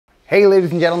Hey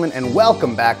ladies and gentlemen, and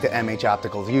welcome back to MH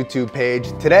Optical's YouTube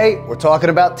page. Today, we're talking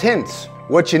about tints.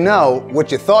 What you know,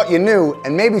 what you thought you knew,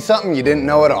 and maybe something you didn't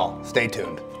know at all. Stay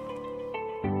tuned.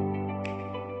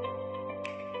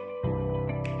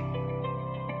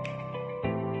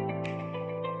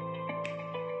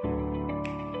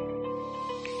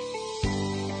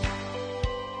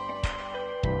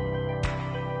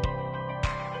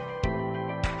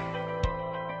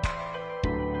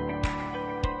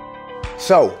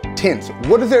 So, tints.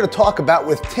 What is there to talk about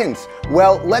with tints?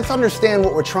 Well, let's understand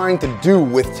what we're trying to do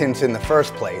with tints in the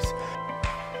first place.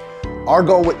 Our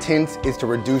goal with tints is to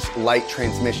reduce light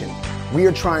transmission. We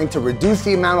are trying to reduce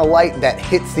the amount of light that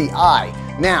hits the eye.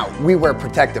 Now, we wear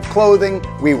protective clothing,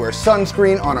 we wear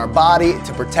sunscreen on our body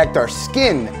to protect our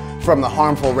skin from the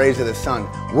harmful rays of the sun.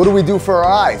 What do we do for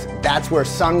our eyes? That's where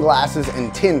sunglasses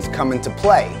and tints come into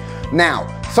play. Now,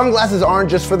 sunglasses aren't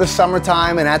just for the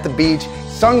summertime and at the beach.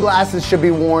 Sunglasses should be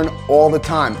worn all the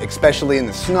time, especially in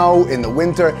the snow, in the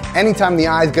winter, anytime the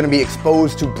eye is going to be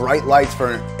exposed to bright lights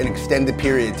for an extended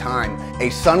period of time. A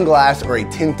sunglass or a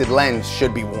tinted lens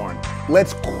should be worn.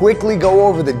 Let's quickly go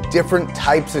over the different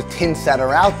types of tints that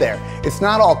are out there. It's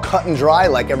not all cut and dry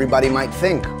like everybody might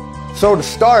think. So to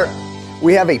start,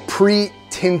 we have a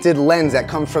pre-tinted lens that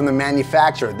comes from the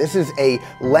manufacturer. This is a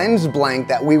lens blank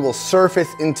that we will surface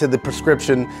into the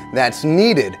prescription that's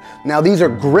needed. Now these are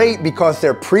great because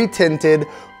they're pre-tinted.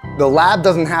 The lab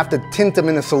doesn't have to tint them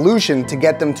in a solution to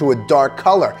get them to a dark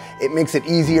color. It makes it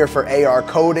easier for AR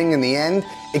coding in the end.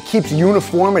 It keeps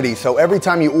uniformity, so every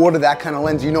time you order that kind of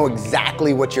lens, you know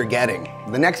exactly what you're getting.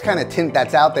 The next kind of tint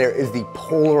that's out there is the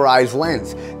polarized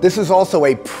lens. This is also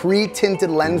a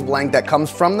pre-tinted lens blank that comes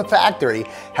from the factory.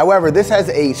 However, this has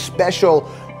a special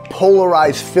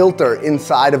polarized filter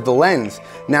inside of the lens.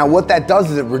 Now what that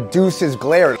does is it reduces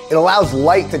glare. It allows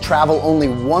light to travel only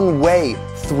one way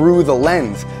through the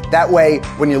lens. That way,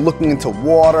 when you're looking into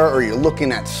water or you're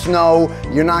looking at snow,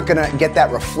 you're not gonna get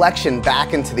that reflection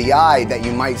back into the eye that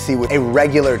you might see with a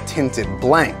regular tinted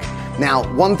blank. Now,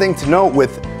 one thing to note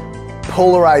with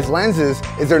polarized lenses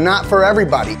is they're not for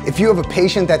everybody. If you have a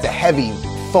patient that's a heavy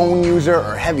phone user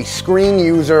or heavy screen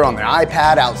user on their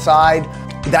iPad outside,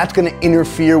 that's gonna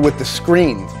interfere with the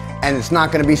screen, and it's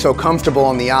not gonna be so comfortable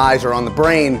on the eyes or on the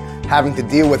brain having to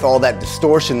deal with all that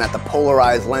distortion that the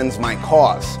polarized lens might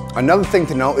cause. Another thing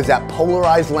to note is that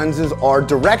polarized lenses are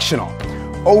directional.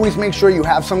 Always make sure you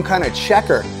have some kind of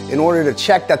checker in order to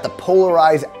check that the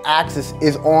polarized axis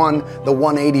is on the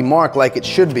 180 mark like it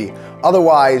should be.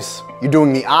 Otherwise, you're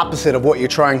doing the opposite of what you're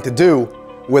trying to do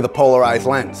with a polarized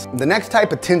lens. The next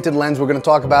type of tinted lens we're gonna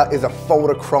talk about is a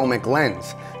photochromic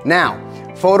lens. Now,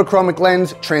 photochromic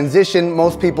lens, transition,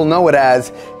 most people know it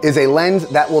as, is a lens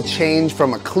that will change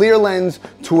from a clear lens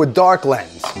to a dark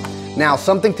lens. Now,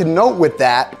 something to note with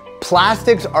that,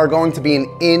 plastics are going to be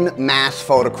an in-mass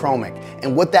photochromic.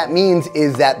 And what that means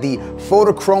is that the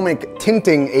photochromic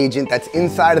tinting agent that's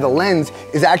inside of the lens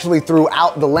is actually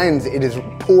throughout the lens. It is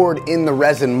poured in the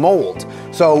resin mold.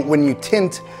 So when you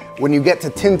get to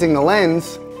tinting the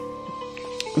lens,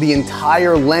 the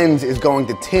entire lens is going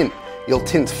to tint. You'll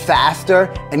tint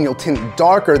faster and you'll tint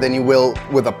darker than you will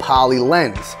with a poly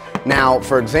lens. Now,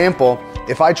 for example,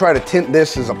 if I try to tint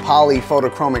this as a poly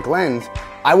photochromic lens,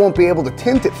 I won't be able to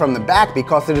tint it from the back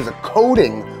because it is a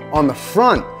coating on the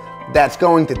front that's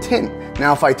going to tint.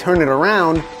 Now, if I turn it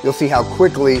around, you'll see how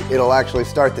quickly it'll actually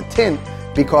start to tint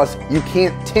because you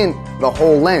can't tint the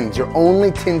whole lens. You're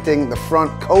only tinting the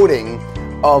front coating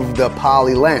of the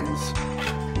poly lens.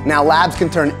 Now, labs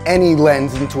can turn any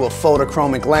lens into a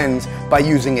photochromic lens by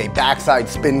using a backside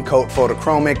spin coat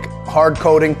photochromic hard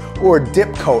coating or a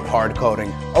dip coat hard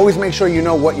coating. Always make sure you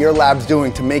know what your lab's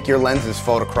doing to make your lenses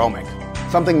photochromic.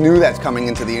 Something new that's coming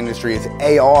into the industry is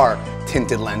AR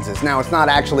tinted lenses. Now, it's not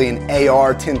actually an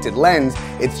AR tinted lens,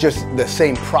 it's just the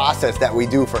same process that we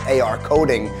do for AR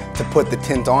coating to put the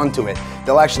tint onto it.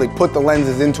 They'll actually put the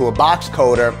lenses into a box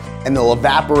coater and they'll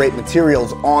evaporate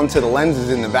materials onto the lenses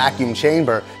in the vacuum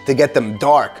chamber to get them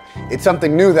dark. It's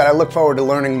something new that I look forward to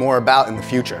learning more about in the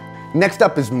future. Next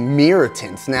up is mirror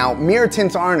tints. Now, mirror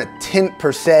tints aren't a tint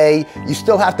per se. You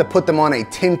still have to put them on a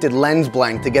tinted lens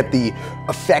blank to get the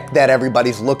effect that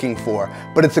everybody's looking for.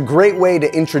 But it's a great way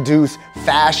to introduce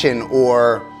fashion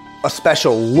or a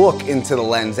special look into the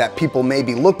lens that people may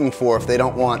be looking for if they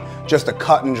don't want just a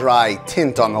cut and dry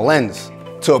tint on the lens.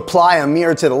 To apply a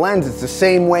mirror to the lens, it's the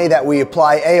same way that we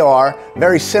apply AR,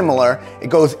 very similar. It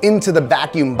goes into the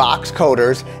vacuum box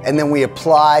coaters and then we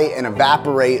apply and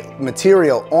evaporate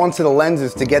material onto the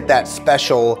lenses to get that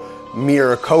special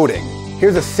mirror coating.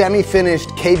 Here's a semi-finished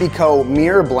KBCO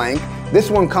mirror blank. This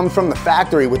one comes from the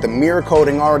factory with the mirror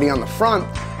coating already on the front,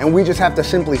 and we just have to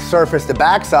simply surface the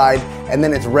backside and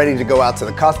then it's ready to go out to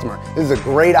the customer. This is a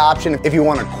great option if you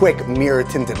want a quick mirror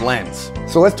tinted lens.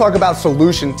 So let's talk about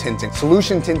solution tinting.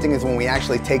 Solution tinting is when we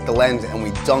actually take the lens and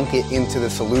we dunk it into the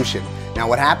solution. Now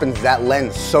what happens is that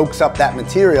lens soaks up that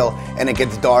material and it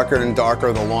gets darker and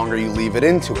darker the longer you leave it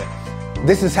into it.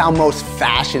 This is how most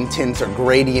fashion tints or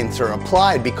gradients are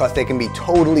applied because they can be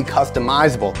totally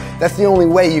customizable. That's the only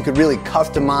way you could really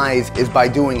customize is by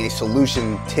doing a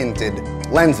solution tinted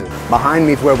lenses. Behind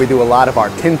me is where we do a lot of our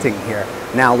tinting here.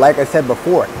 Now, like I said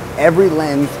before, every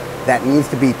lens that needs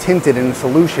to be tinted in a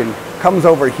solution comes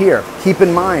over here. Keep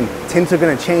in mind, tints are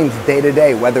gonna change day to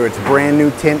day, whether it's brand new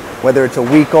tint, whether it's a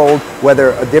week old,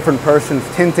 whether a different person's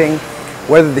tinting,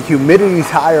 whether the humidity is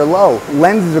high or low.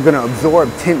 Lenses are gonna absorb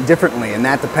tint differently, and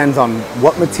that depends on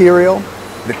what material,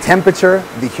 the temperature,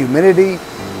 the humidity,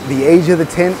 the age of the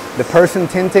tint, the person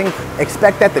tinting.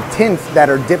 Expect that the tints that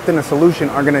are dipped in a solution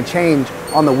are gonna change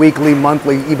on the weekly,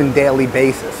 monthly, even daily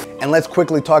basis. And let's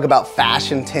quickly talk about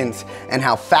fashion tints and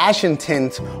how fashion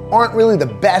tints aren't really the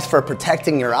best for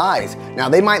protecting your eyes. Now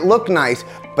they might look nice,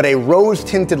 but a rose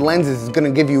tinted lens is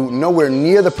gonna give you nowhere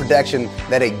near the protection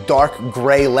that a dark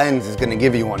gray lens is gonna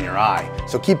give you on your eye.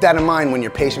 So keep that in mind when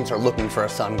your patients are looking for a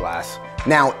sunglass.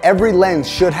 Now, every lens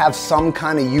should have some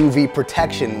kind of UV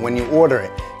protection when you order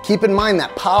it. Keep in mind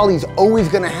that poly's always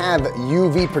gonna have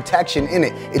UV protection in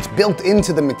it. It's built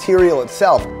into the material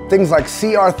itself. Things like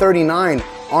CR39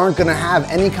 aren't gonna have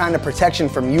any kind of protection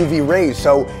from UV rays,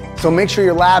 so make sure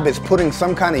your lab is putting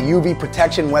some kind of UV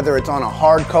protection, whether it's on a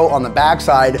hard coat on the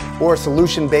backside or a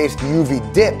solution-based UV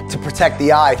dip to protect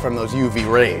the eye from those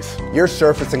UV rays. Your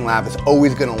surfacing lab is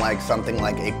always gonna like something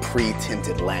like a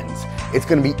pre-tinted lens. It's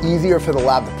gonna be easier for the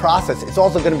lab to process. It's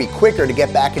also gonna be quicker to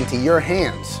get back into your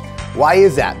hands. Why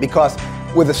is that? Because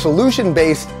with a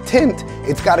solution-based tint,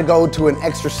 it's got to go to an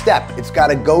extra step. It's got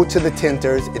to go to the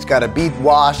tinters, it's got to be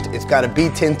washed, it's got to be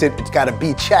tinted, it's got to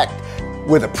be checked.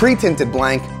 With a pre-tinted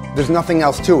blank, there's nothing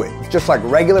else to it. It's just like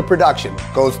regular production.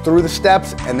 Goes through the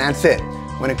steps and that's it.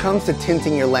 When it comes to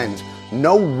tinting your lens,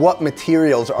 know what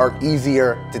materials are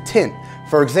easier to tint.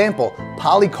 For example,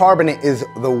 polycarbonate is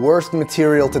the worst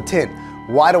material to tint.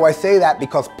 Why do I say that?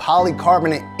 Because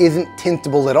polycarbonate isn't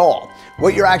tintable at all.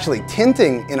 What you're actually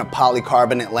tinting in a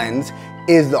polycarbonate lens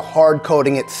is the hard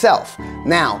coating itself.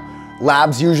 Now,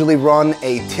 labs usually run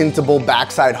a tintable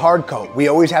backside hard coat. We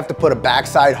always have to put a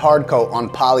backside hard coat on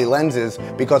poly lenses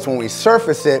because when we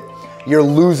surface it, you're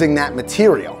losing that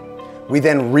material. We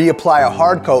then reapply a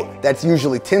hard coat that's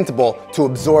usually tintable to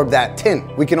absorb that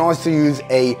tint. We can also use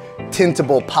a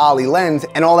tintable poly lens,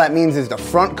 and all that means is the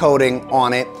front coating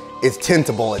on it is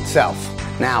tintable itself.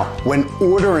 Now, when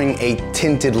ordering a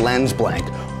tinted lens blank,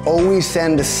 always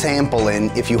send a sample in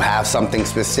if you have something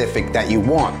specific that you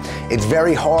want. It's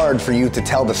very hard for you to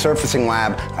tell the surfacing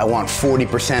lab, I want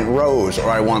 40% rose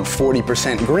or I want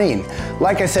 40% green.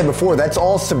 Like I said before, that's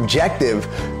all subjective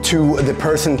to the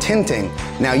person tinting.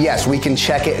 Now yes, we can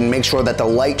check it and make sure that the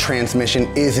light transmission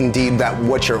is indeed that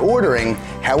what you're ordering.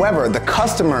 However, the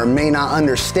customer may not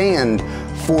understand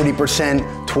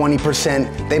 40%,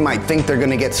 20%, they might think they're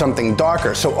gonna get something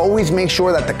darker. So always make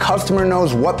sure that the customer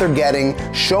knows what they're getting,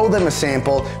 show them a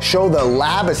sample, show the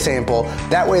lab a sample,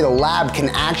 that way the lab can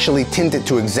actually tint it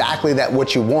to exactly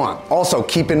what you want. Also,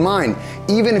 keep in mind,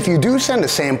 even if you do send a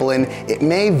sample in, it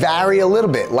may vary a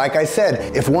little bit. Like I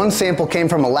said, if one sample came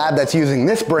from a lab that's using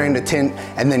this brand of tint,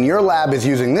 and then your lab is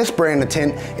using this brand of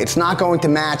tint, it's not going to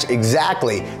match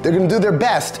exactly. They're gonna do their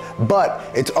best, but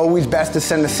it's always best to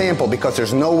send a sample because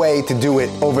there's no way to do it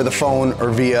over the phone or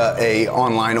via a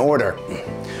online order.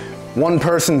 One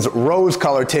person's rose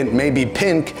color tint may be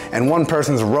pink and one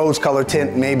person's rose color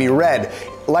tint may be red.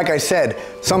 Like I said,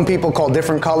 some people call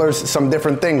different colors some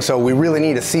different things, so we really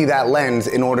need to see that lens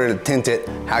in order to tint it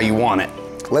how you want it.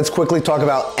 Let's quickly talk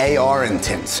about AR in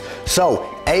tints. So,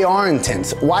 AR in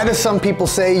tints. Why do some people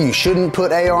say you shouldn't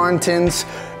put AR in tints?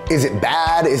 Is it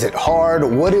bad? Is it hard?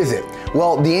 What is it?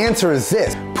 Well, the answer is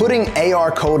this. Putting AR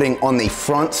coating on the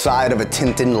front side of a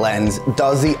tinted lens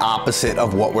does the opposite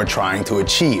of what we're trying to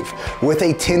achieve. With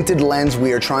a tinted lens,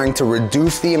 we are trying to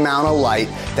reduce the amount of light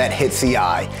that hits the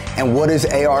eye. And what is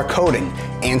AR coating?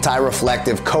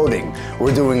 Anti-reflective coating.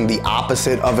 We're doing the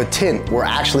opposite of a tint. We're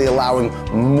actually allowing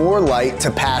more light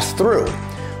to pass through.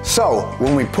 So,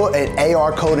 when we put an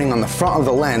AR coating on the front of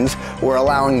the lens, we're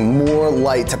allowing more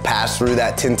light to pass through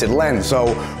that tinted lens.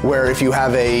 So, where if you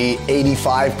have a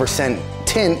 85%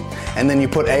 tint and then you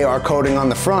put AR coating on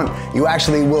the front, you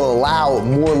actually will allow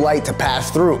more light to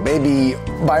pass through, maybe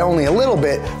by only a little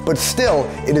bit, but still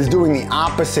it is doing the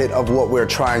opposite of what we're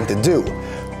trying to do.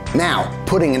 Now,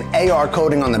 putting an AR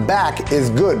coating on the back is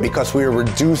good because we are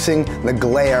reducing the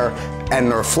glare and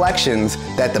the reflections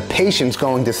that the patient's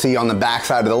going to see on the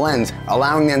backside of the lens,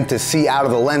 allowing them to see out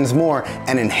of the lens more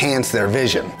and enhance their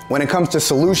vision. When it comes to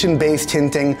solution-based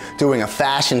tinting, doing a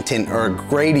fashion tint or a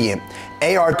gradient,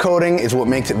 AR coating is what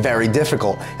makes it very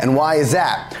difficult. And why is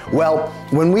that? Well,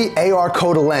 when we AR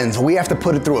coat a lens, we have to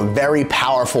put it through a very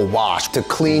powerful wash to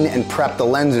clean and prep the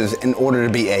lenses in order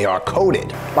to be AR coated.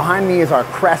 Behind me is our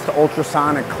Crest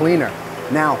ultrasonic cleaner.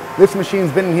 Now, this machine's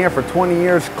been in here for 20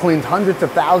 years, cleans hundreds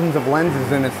of thousands of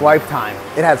lenses in its lifetime.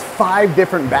 It has 5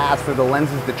 different baths for the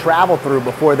lenses to travel through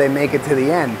before they make it to the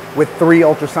end, with 3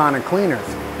 ultrasonic cleaners.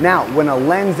 Now, when a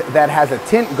lens that has a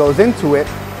tint goes into it,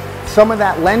 some of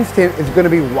that lens tint is going to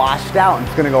be washed out and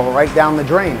it's going to go right down the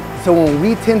drain. So when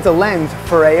we tint a lens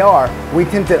for AR, we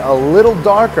tint it a little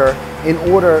darker in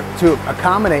order to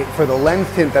accommodate for the lens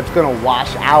tint that's going to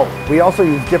wash out. We also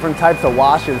use different types of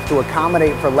washes to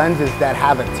accommodate for lenses that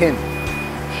have a tint.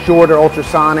 Shorter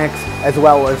ultrasonics as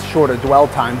well as shorter dwell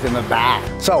times in the back.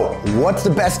 So what's the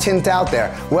best tint out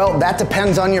there? Well, that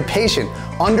depends on your patient.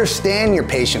 Understand your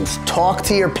patients, talk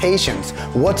to your patients,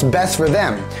 what's best for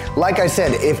them. Like I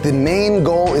said, if the main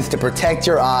goal is to protect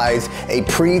your eyes, a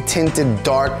pre-tinted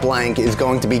dark blank is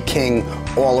going to be king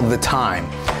all of the time.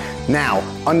 Now,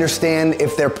 understand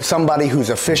if they're somebody who's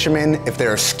a fisherman, if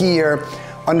they're a skier,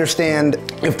 understand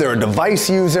if they're a device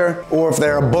user or if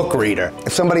they're a book reader.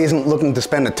 If somebody isn't looking to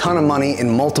spend a ton of money in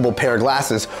multiple pair of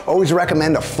glasses, always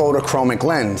recommend a photochromic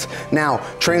lens. Now,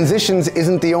 Transitions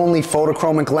isn't the only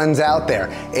photochromic lens out there.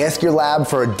 Ask your lab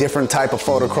for a different type of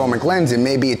photochromic lens. It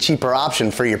may be a cheaper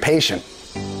option for your patient.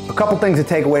 A couple things to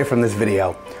take away from this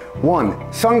video.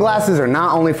 1, sunglasses are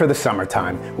not only for the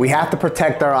summertime. We have to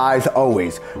protect our eyes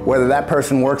always. Whether that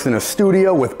person works in a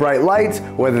studio with bright lights,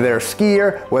 whether they're a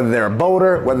skier, whether they're a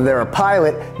boater, whether they're a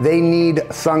pilot, they need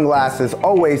sunglasses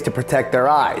always to protect their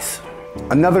eyes.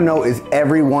 Another note is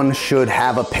everyone should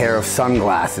have a pair of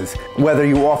sunglasses. Whether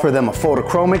you offer them a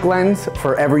photochromic lens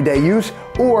for everyday use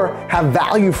or have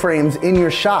value frames in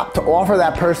your shop to offer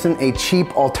that person a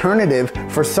cheap alternative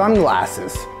for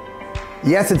sunglasses.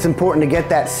 Yes, it's important to get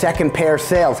that second pair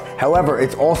sales. However,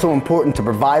 it's also important to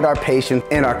provide our patients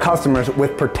and our customers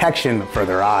with protection for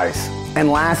their eyes. And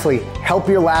lastly, help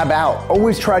your lab out.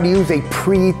 Always try to use a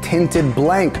pre-tinted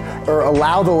blank or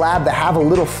allow the lab to have a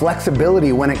little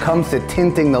flexibility when it comes to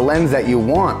tinting the lens that you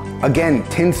want. Again,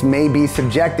 tints may be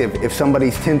subjective. If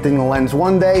somebody's tinting the lens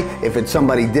one day, if it's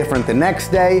somebody different the next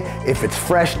day, if it's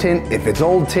fresh tint, if it's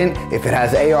old tint, if it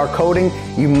has AR coating,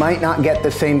 you might not get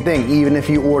the same thing even if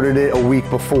you ordered it a week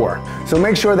before. So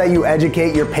make sure that you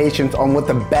educate your patients on what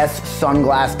the best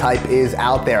sunglass type is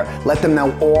out there. Let them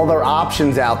know all their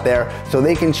options out there so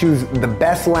they can choose the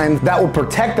best lens that will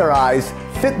protect their eyes,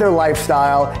 fit their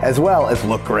lifestyle, as well as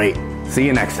look great. See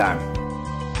you next time.